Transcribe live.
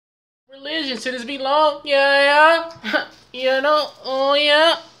Religion, should this be long? Yeah. You know, oh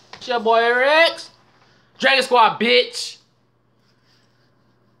yeah. It's your boy Rex. Dragon Squad, bitch.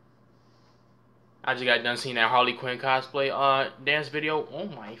 I just got done seeing that Harley Quinn cosplay dance video. Oh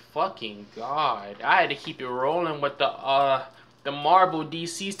my fucking god. I had to keep it rolling with the Marvel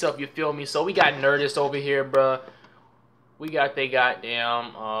DC stuff, you feel me? So we got Nerdist over here, bruh. We got they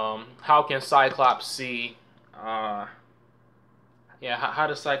goddamn how can Cyclops see? Yeah, how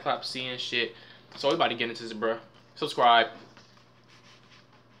does Cyclops see and shit? So we about to get into this, bruh. Subscribe.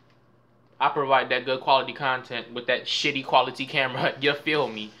 I provide that good quality content with that shitty quality camera. You feel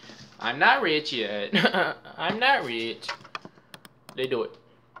me? I'm not rich yet. I'm not rich. They do it.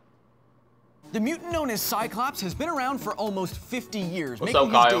 The mutant known as Cyclops has been around for almost 50 years, What's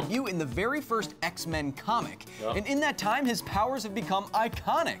making up, his Kyle? debut in the very first X-Men comic. Yeah. And in that time, his powers have become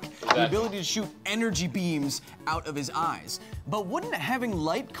iconic. The ability to shoot energy beams out of his eyes. But wouldn't having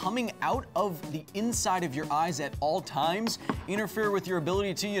light coming out of the inside of your eyes at all times interfere with your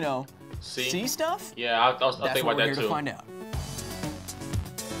ability to, you know, see stuff? Yeah, I'll think about that too. That's what we're here to find out.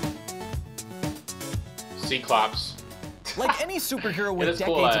 Cyclops. Like any superhero with that's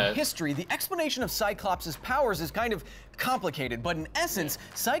cool, decades of history, the explanation of Cyclops' powers is kind of complicated, but in essence,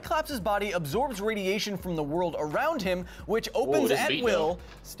 Cyclops' body absorbs radiation from the world around him, which opens at will,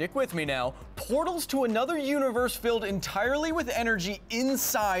 stick with me now, portals to another universe filled entirely with energy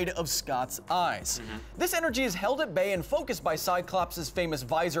inside of Scott's eyes. This energy is held at bay and focused by Cyclops' famous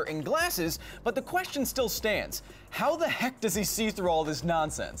visor and glasses, but the question still stands. How the heck does he see through all this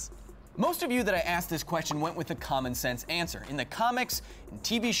nonsense? Most of you that I asked this question went with a common sense answer. In the comics, in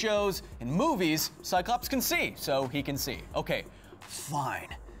TV shows, in movies, Cyclops can see, so he can see. Okay, fine.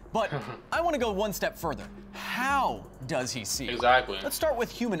 But I want to go one step further. How does he see? Exactly. Let's start with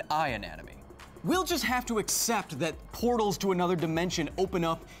human eye anatomy. We'll just have to accept that portals to another dimension open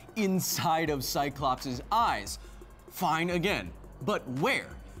up inside of Cyclops' eyes. Fine again. But where?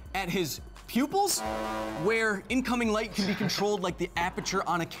 At his pupils, where incoming light can be controlled like the aperture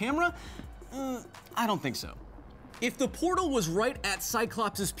on a camera? I don't think so. If the portal was right at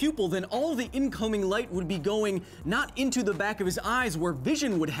Cyclops' pupil, then all the incoming light would be going not into the back of his eyes where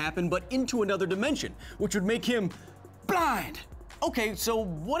vision would happen, but into another dimension, which would make him blind. Okay, so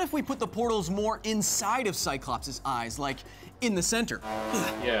what if we put the portals more inside of Cyclops' eyes, like in the center?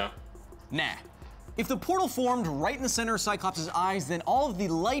 Yeah. Nah. If the portal formed right in the center of Cyclops' eyes, then all of the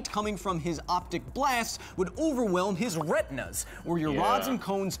light coming from his optic blasts would overwhelm his retinas, where your rods and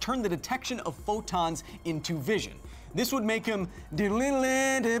cones turn the detection of photons into vision. This would make him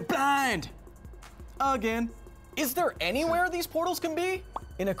blind. Again. Is there anywhere these portals can be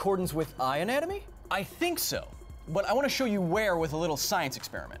in accordance with eye anatomy? I think so, but I want to show you where with a little science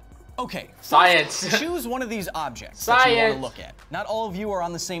experiment. Okay, science. Choose one of these objects that you want to look at. Not all of you are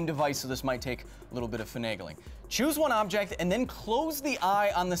on the same device, so this might take a little bit of finagling. Choose one object and then close the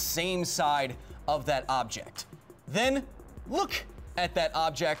eye on the same side of that object. Then look at that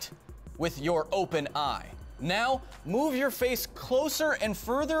object with your open eye. Now, move your face closer and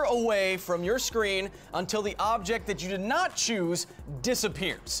further away from your screen until the object that you did not choose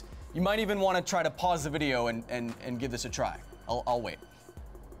disappears. You might even want to try to pause the video and give this a try. I'll wait.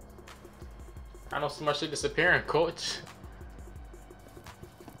 I know so much shit disappearing, coach.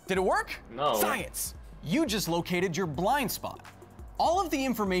 Did it work? No. Science. You just located your blind spot. All of the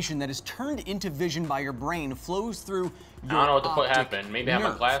information that is turned into vision by your brain flows through your I don't know what the fuck optic happened. Maybe I have my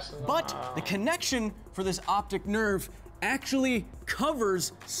nerve. glasses. But the connection for this optic nerve actually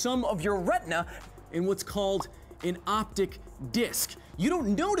covers some of your retina in what's called an optic disc. You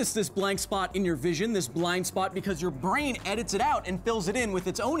don't notice this blank spot in your vision, this blind spot, because your brain edits it out and fills it in with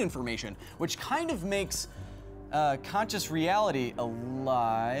its own information, which kind of makes conscious reality a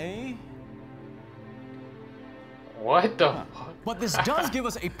lie. What the fuck? But this does give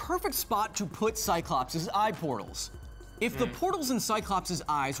us a perfect spot to put Cyclops' eye portals. If the portals in Cyclops'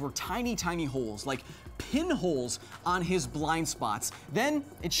 eyes were tiny, tiny holes, like pinholes on his blind spots, then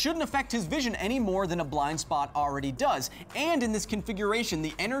it shouldn't affect his vision any more than a blind spot already does. And in this configuration,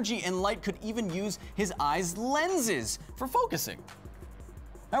 the energy and light could even use his eyes' lenses for focusing.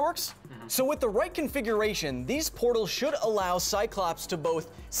 That works. So with the right configuration, these portals should allow Cyclops to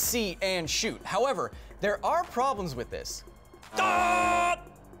both see and shoot. However, there are problems with this.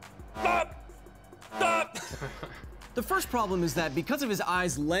 The first problem is that because of his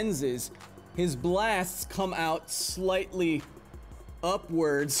eyes' lenses, his blasts come out slightly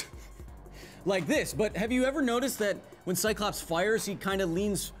upwards like this. But have you ever noticed that when Cyclops fires, he kind of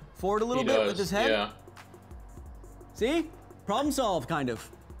leans forward a little bit with his head? Yeah. See? Problem solved, kind of.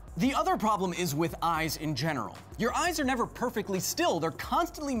 The other problem is with eyes in general. Your eyes are never perfectly still. They're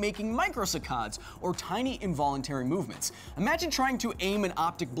constantly making microsaccades, or tiny involuntary movements. Imagine trying to aim an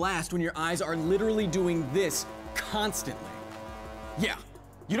optic blast when your eyes are literally doing this constantly. Yeah,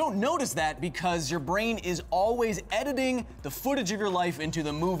 you don't notice that because your brain is always editing the footage of your life into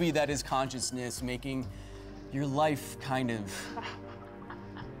the movie that is consciousness, making your life kind of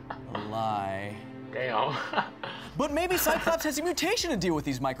a lie. Damn. But maybe Cyclops has a mutation to deal with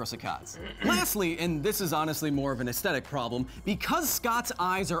these microsaccades. Lastly, and this is honestly more of an aesthetic problem, because Scott's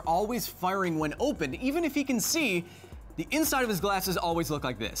eyes are always firing when open, even if he can see, the inside of his glasses always look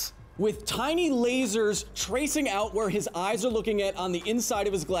like this, with tiny lasers tracing out where his eyes are looking at on the inside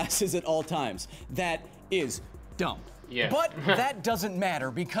of his glasses at all times. That is dumb. Yeah. But that doesn't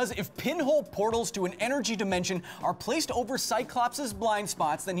matter, because if pinhole portals to an energy dimension are placed over Cyclops' blind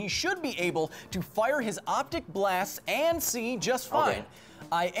spots, then he should be able to fire his optic blasts and see just fine. Okay.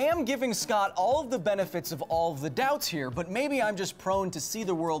 I am giving Scott all of the benefits of all of the doubts here, but maybe I'm just prone to see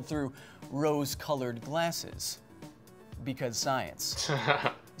the world through rose-colored glasses. Because science.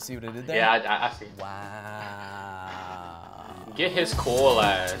 See what I did there? Yeah, I see. Wow. Get his cool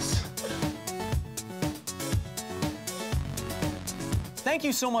ass. Thank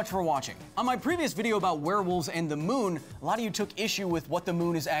you so much for watching. On my previous video about werewolves and the moon, a lot of you took issue with what the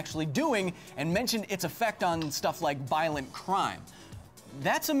moon is actually doing and mentioned its effect on stuff like violent crime.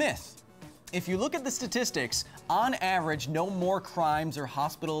 That's a myth. If you look at the statistics, on average, no more crimes or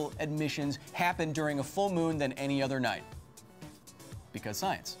hospital admissions happen during a full moon than any other night. Because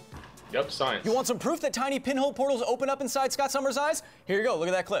science. Yep, science. You want some proof that tiny pinhole portals open up inside Scott Summers' eyes? Here you go, look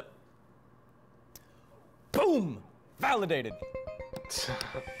at that clip. Boom! Validated.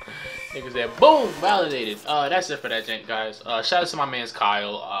 Niggas said, boom, validated. That's it for that, guys. Shout out to my man's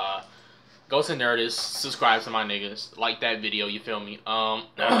Kyle. Go to Nerdist, subscribe to my niggas, like that video. You feel me?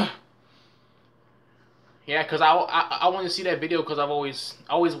 Yeah, cause I want to see that video because I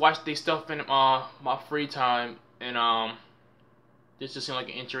always watch these stuff in my free time, and this just seemed like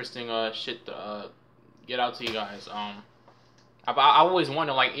an interesting shit to get out to you guys. I always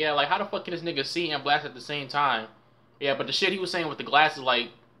wonder, like, yeah, like how the fuck can this nigga see and blast at the same time? Yeah, but the shit he was saying with the glasses, like,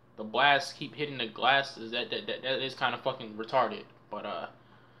 the blasts keep hitting the glasses, that is kind of fucking retarded. But,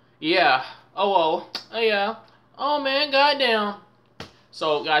 yeah. Oh, well. Oh, yeah. Oh, man, goddamn.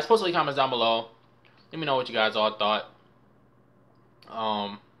 So, guys, post any comments down below. Let me know what you guys all thought.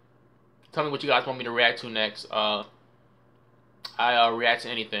 Tell me what you guys want me to react to next. I react to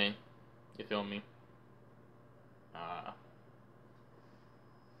anything. You feel me?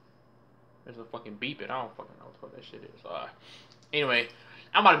 There's a fucking beeping. I don't fucking know what the fuck that shit is. Anyway,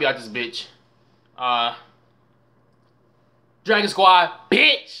 I'm about to be out this bitch. Dragon Squad,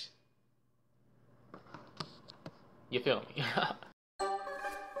 bitch! You feel me?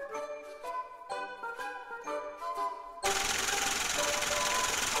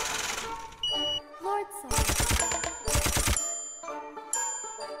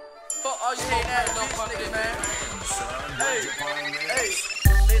 Fuck all you hating ass motherfuckers, man. Hey,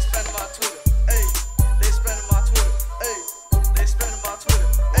 they spend my Twitter. Hey.